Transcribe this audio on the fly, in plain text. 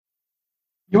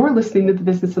You're listening to the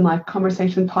Business and Life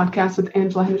Conversation podcast with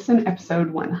Angela Henderson,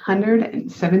 episode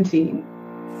 117.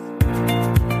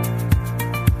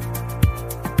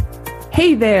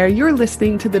 Hey there, you're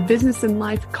listening to the Business and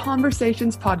Life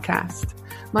Conversations podcast.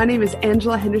 My name is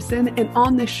Angela Henderson, and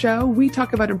on this show, we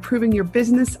talk about improving your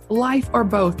business, life, or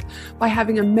both by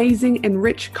having amazing and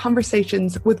rich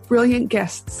conversations with brilliant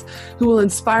guests who will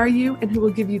inspire you and who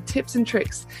will give you tips and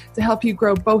tricks to help you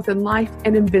grow both in life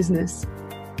and in business.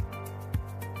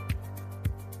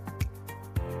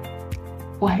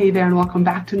 Well, hey there, and welcome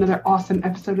back to another awesome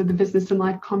episode of the Business and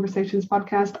Life Conversations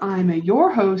podcast. I'm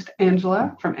your host,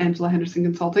 Angela, from Angela Henderson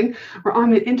Consulting, where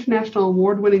I'm an international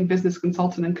award-winning business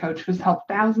consultant and coach who's helped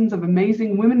thousands of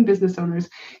amazing women business owners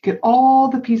get all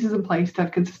the pieces in place to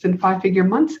have consistent 5-figure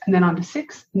months and then on to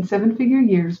 6- and 7-figure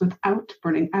years without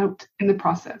burning out in the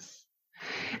process.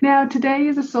 Now, today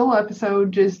is a solo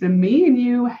episode, just me and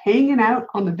you hanging out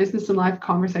on the Business and Life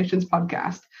Conversations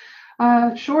podcast.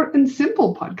 Short and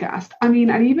simple podcast. I'd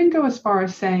even go as far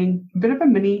as saying a bit of a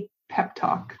mini pep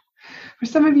talk. For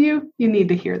some of you, you need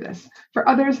to hear this. For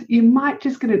others, you might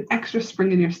just get an extra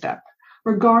spring in your step.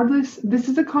 Regardless, this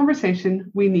is a conversation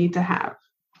we need to have.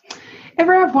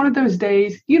 Ever have one of those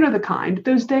days, you know the kind,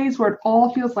 those days where it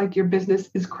all feels like your business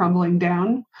is crumbling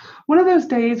down? One of those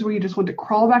days where you just want to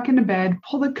crawl back into bed,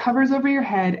 pull the covers over your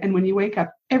head, and when you wake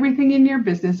up, everything in your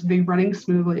business will be running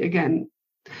smoothly again.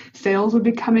 Sales would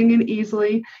be coming in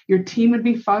easily. Your team would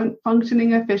be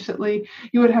functioning efficiently.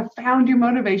 You would have found your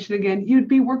motivation again. You'd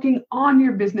be working on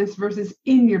your business versus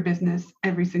in your business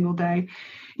every single day.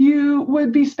 You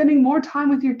would be spending more time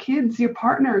with your kids, your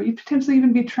partner. You'd potentially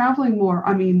even be traveling more.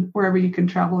 Wherever you can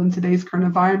travel in today's current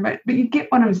environment, but you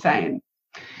get what I'm saying.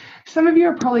 Some of you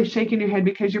are probably shaking your head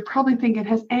because you're probably thinking,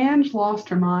 has Ange lost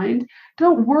her mind?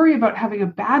 Don't worry about having a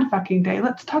bad fucking day.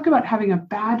 Let's talk about having a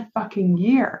bad fucking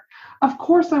year. Of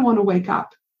course I want to wake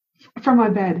up from my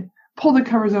bed, pull the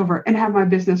covers over, and have my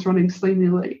business running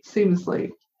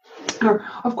seamlessly. Or,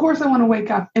 of course I want to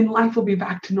wake up and life will be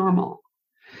back to normal.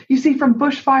 You see, from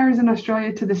bushfires in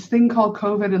Australia to this thing called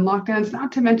COVID and lockdowns,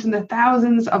 not to mention the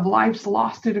thousands of lives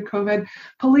lost due to COVID,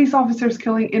 police officers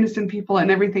killing innocent people and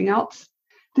everything else,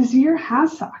 this year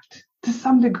has sucked to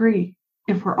some degree,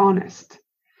 if we're honest.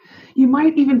 You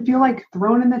might even feel like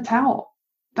throwing in the towel.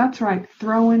 That's right,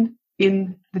 throwing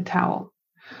in the towel.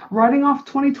 Writing off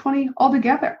 2020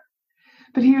 altogether.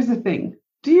 But here's the thing.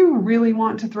 Do you really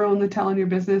want to throw in the towel in your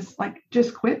business? Like,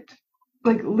 just quit?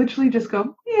 Like, literally just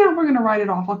go, yeah, we're going to write it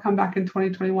off. I'll come back in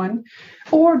 2021.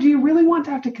 Or do you really want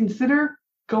to have to consider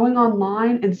going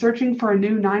online and searching for a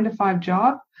new 9-to-5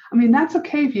 job? That's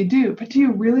okay if you do, but do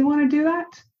you really want to do that?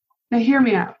 Now, hear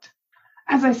me out.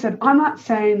 As I said, I'm not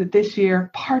saying that this year,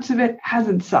 parts of it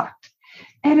hasn't sucked.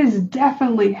 It has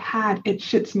definitely had its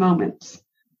shits moments,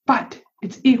 but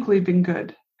it's equally been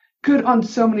good. Good on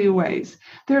so many ways.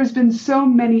 There has been so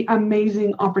many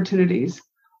amazing opportunities.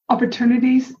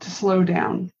 Opportunities to slow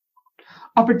down.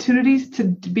 Opportunities to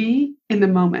be in the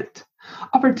moment.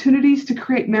 Opportunities to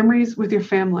create memories with your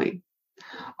family.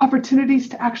 Opportunities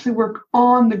to actually work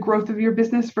on the growth of your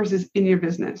business versus in your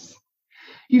business.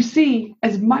 You see,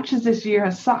 as much as this year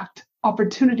has sucked,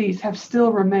 opportunities have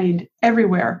still remained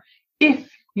everywhere if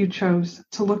you chose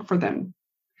to look for them.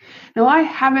 Now, I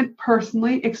haven't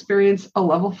personally experienced a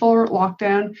level 4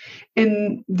 lockdown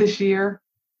in this year,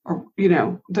 or,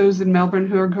 those in Melbourne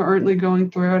who are currently going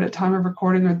through it at time of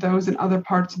recording, or those in other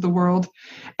parts of the world.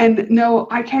 And no,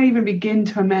 I can't even begin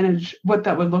to manage what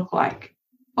that would look like.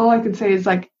 All I can say is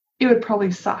it would probably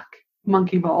suck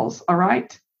monkey balls, all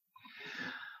right?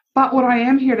 But what I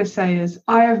am here to say is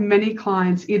I have many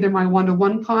clients, either my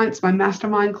one-to-one clients, my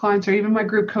mastermind clients, or even my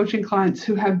group coaching clients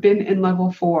who have been in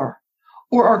level 4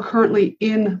 or are currently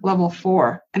in level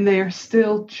 4, and they are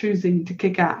still choosing to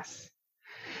kick ass.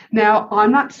 Now,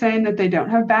 I'm not saying that they don't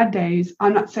have bad days.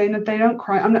 I'm not saying that they don't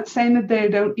cry. I'm not saying that they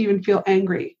don't even feel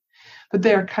angry, but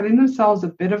they are cutting themselves a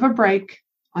bit of a break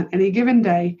on any given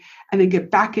day and then get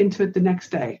back into it the next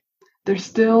day. They're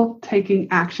still taking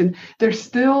action. They're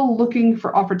still looking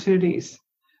for opportunities.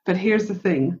 But here's the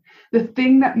thing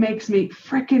that makes me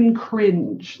freaking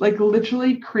cringe, like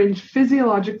literally cringe,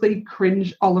 physiologically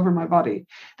cringe all over my body,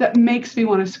 that makes me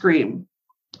want to scream.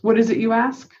 What is it, you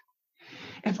ask?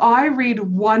 If I read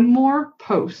one more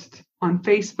post on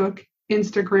Facebook,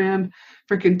 Instagram,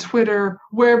 freaking Twitter,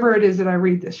 wherever it is that I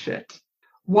read this shit,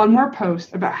 one more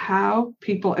post about how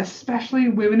people, especially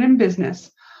women in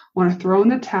business, want to throw in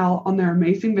the towel on their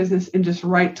amazing business and just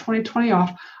write 2020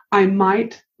 off, I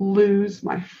might lose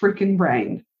my freaking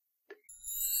brain.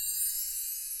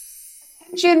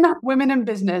 Attention, women in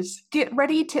business. Get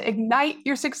ready to ignite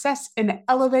your success and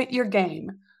elevate your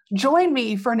game. Join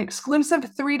me for an exclusive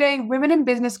 3-day Women in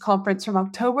Business conference from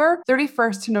October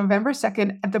 31st to November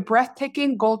 2nd at the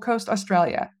breathtaking Gold Coast,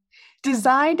 Australia.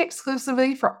 Designed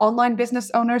exclusively for online business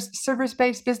owners,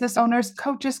 service-based business owners,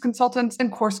 coaches, consultants,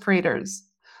 and course creators.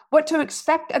 What to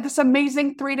expect at this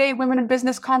amazing 3-day Women in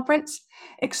Business conference?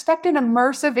 Expect an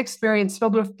immersive experience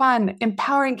filled with fun,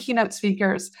 empowering keynote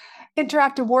speakers,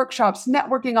 interactive workshops,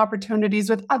 networking opportunities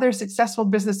with other successful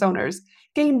business owners,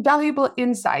 gain valuable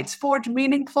insights, forge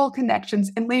meaningful connections,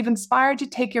 and leave inspired to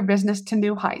take your business to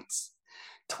new heights.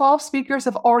 12 speakers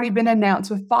have already been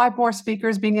announced, with 5 more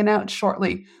speakers being announced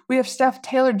shortly. We have Steph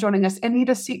Taylor joining us,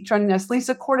 Anita Seek joining us,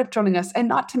 Lisa Cordiff joining us, and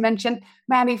not to mention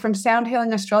Maddie from Sound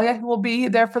Healing Australia, who will be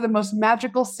there for the most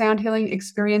magical sound healing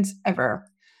experience ever.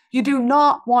 You do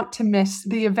not want to miss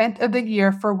the event of the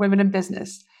year for women in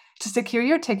business. To secure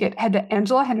your ticket, head to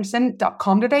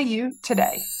angelahenderson.com.au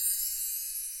today.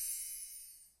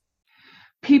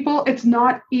 People, it's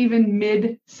not even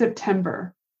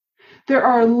mid-September. There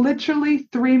are literally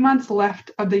 3 months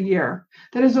left of the year.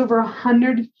 That is over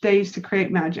 100 days to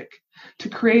create magic, to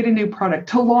create a new product,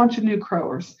 to launch a new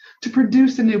course, to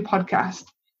produce a new podcast,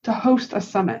 to host a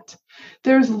summit.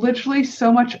 There's literally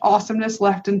so much awesomeness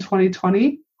left in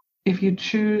 2020 if you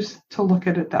choose to look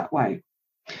at it that way.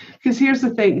 Because here's the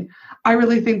thing, I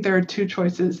really think there are 2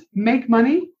 choices. Make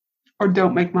money or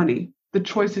don't make money. The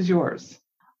choice is yours.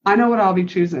 I know what I'll be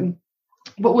choosing.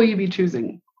 What will you be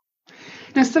choosing?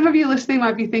 Now, some of you listening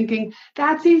might be thinking,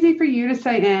 that's easy for you to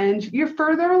say, Ange. You're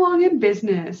further along in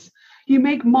business. You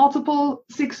make multiple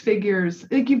 6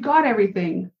 figures. Like, you've got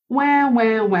everything.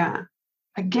 Wah.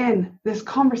 Again, this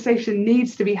conversation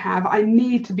needs to be had. I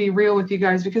need to be real with you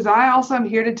guys, because I also am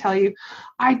here to tell you,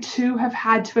 I too have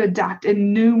had to adapt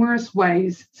in numerous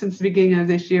ways since the beginning of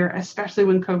this year, especially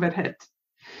when COVID hit.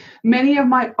 Many of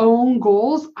my own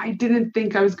goals, I didn't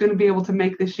think I was going to be able to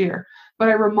make this year. But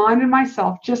I reminded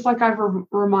myself, just like I've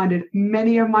reminded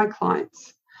many of my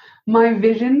clients, my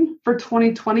vision for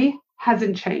 2020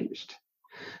 hasn't changed.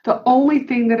 The only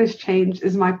thing that has changed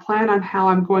is my plan on how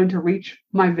I'm going to reach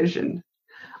my vision.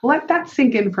 Let that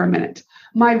sink in for a minute.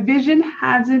 My vision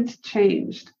hasn't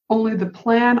changed. Only the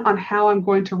plan on how I'm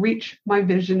going to reach my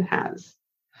vision has.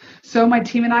 So my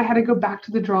team and I had to go back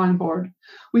to the drawing board.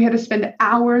 We had to spend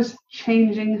hours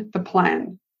changing the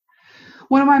plan.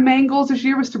 One of my main goals this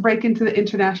year was to break into the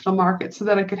international market so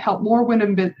that I could help more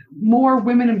women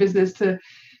in business to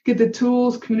get the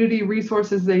tools, community,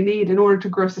 resources they need in order to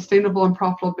grow sustainable and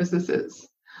profitable businesses.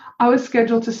 I was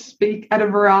scheduled to speak at a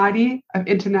variety of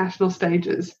international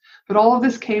stages, but all of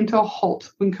this came to a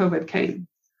halt when COVID came.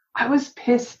 I was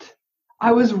pissed.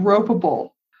 I was ropeable.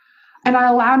 And I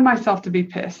allowed myself to be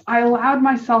pissed. I allowed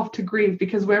myself to grieve,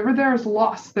 because wherever there is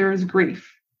loss, there is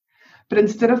grief. But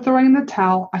instead of throwing in the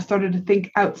towel, I started to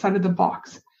think outside of the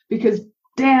box, because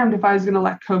damned if I was going to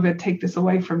let COVID take this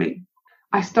away from me.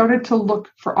 I started to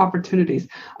look for opportunities.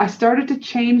 I started to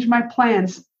change my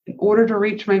plans in order to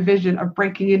reach my vision of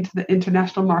breaking into the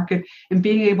international market and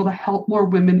being able to help more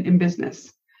women in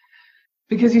business.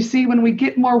 Because you see, when we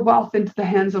get more wealth into the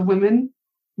hands of women,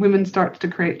 women start to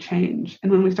create change.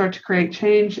 And when we start to create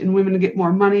change and women get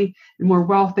more money and more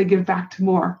wealth, they give back to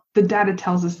more. The data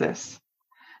tells us this.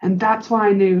 And that's why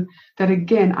I knew that,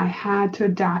 again, I had to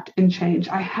adapt and change.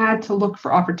 I had to look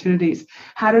for opportunities.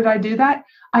 How did I do that?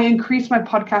 I increased my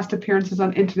podcast appearances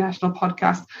on international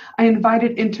podcasts. I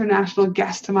invited international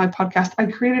guests to my podcast. I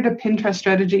created a Pinterest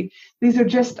strategy. These are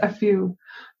just a few.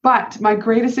 But my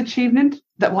greatest achievement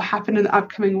that will happen in the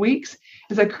upcoming weeks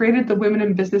is I created the Women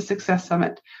in Business Success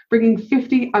Summit, bringing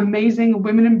 50 amazing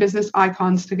women in business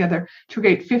icons together to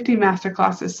create 50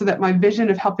 masterclasses so that my vision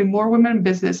of helping more women in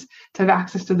business to have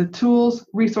access to the tools,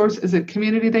 resources, and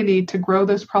community they need to grow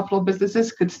those profitable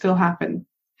businesses could still happen.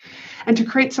 And to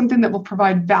create something that will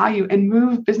provide value and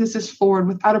move businesses forward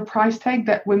without a price tag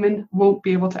that women won't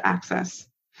be able to access.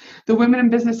 The Women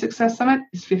in Business Success Summit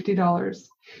is $50.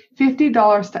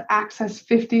 $50 to access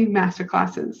 50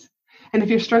 masterclasses. And if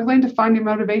you're struggling to find your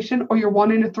motivation, or you're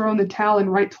wanting to throw in the towel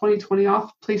and write 2020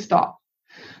 off, please stop.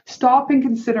 Stop and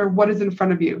consider what is in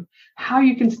front of you, how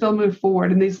you can still move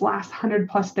forward in these last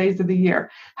 100+ days of the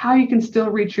year, how you can still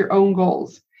reach your own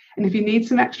goals. And if you need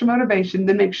some extra motivation,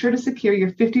 then make sure to secure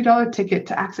your $50 ticket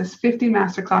to access 50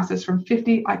 masterclasses from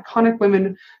 50 iconic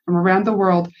women from around the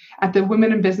world at the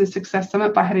Women in Business Success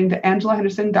Summit by heading to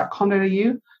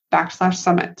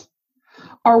angelahenderson.com.au/summit.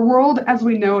 Our world as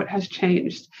we know it has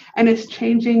changed, and it's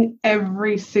changing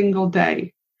every single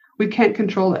day. We can't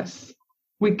control this.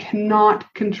 We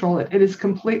cannot control it. It is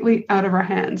completely out of our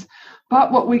hands.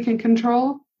 But what we can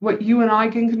control, what you and I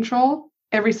can control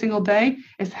every single day,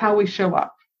 is how we show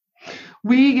up.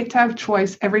 We get to have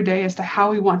choice every day as to how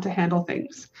we want to handle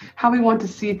things, how we want to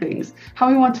see things, how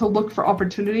we want to look for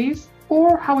opportunities,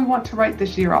 or how we want to write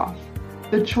this year off.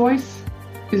 The choice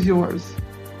is yours.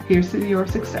 Here's to your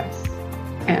success.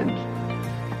 End.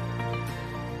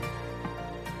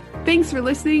 Thanks for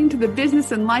listening to the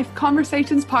Business and Life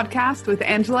Conversations podcast with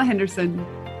Angela Henderson.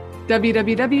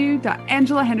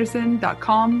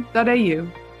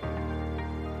 www.angelahenderson.com.au